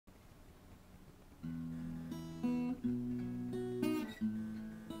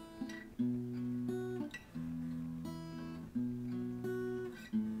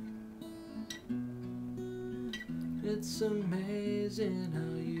It's amazing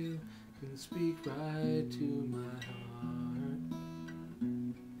how you can speak right to my heart.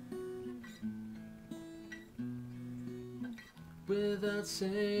 Without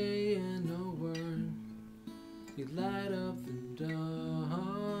saying a word, you light up the dark.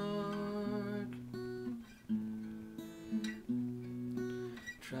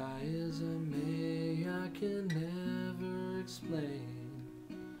 Try as I may, I can never explain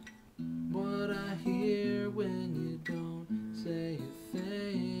what I hear when you don't say a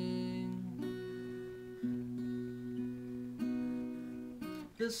thing.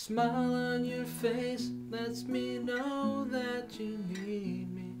 The smile on your face lets me know that you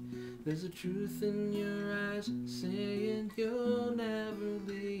need me. There's a truth in your eyes saying you'll never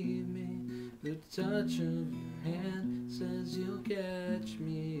leave me. The touch of your hand says you'll catch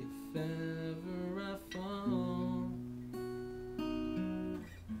me if ever I fall.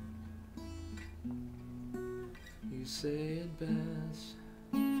 You say it best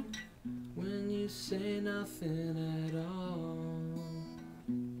when you say nothing at all.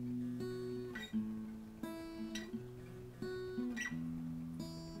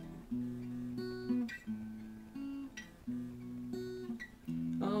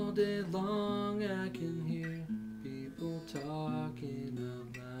 All day long I can hear people talking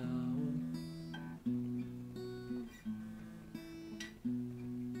out loud.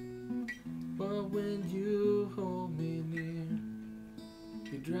 But when you hold me near,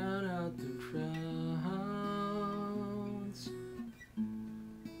 you drown out the crowds.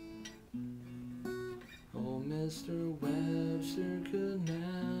 Oh, Mr. Webster could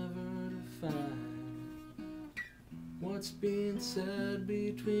never define what's being said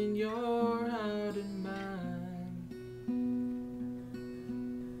between your heart and mine.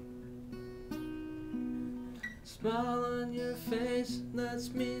 Smile on your face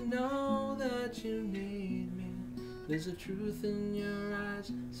lets me know that you need me. There's a truth in your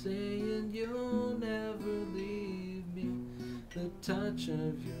eyes saying you'll never leave me. The touch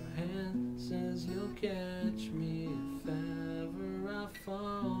of your hand says you'll catch me if ever I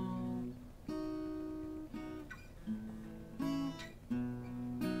fall.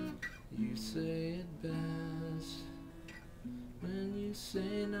 You say it best when you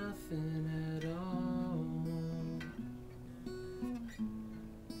say nothing at all.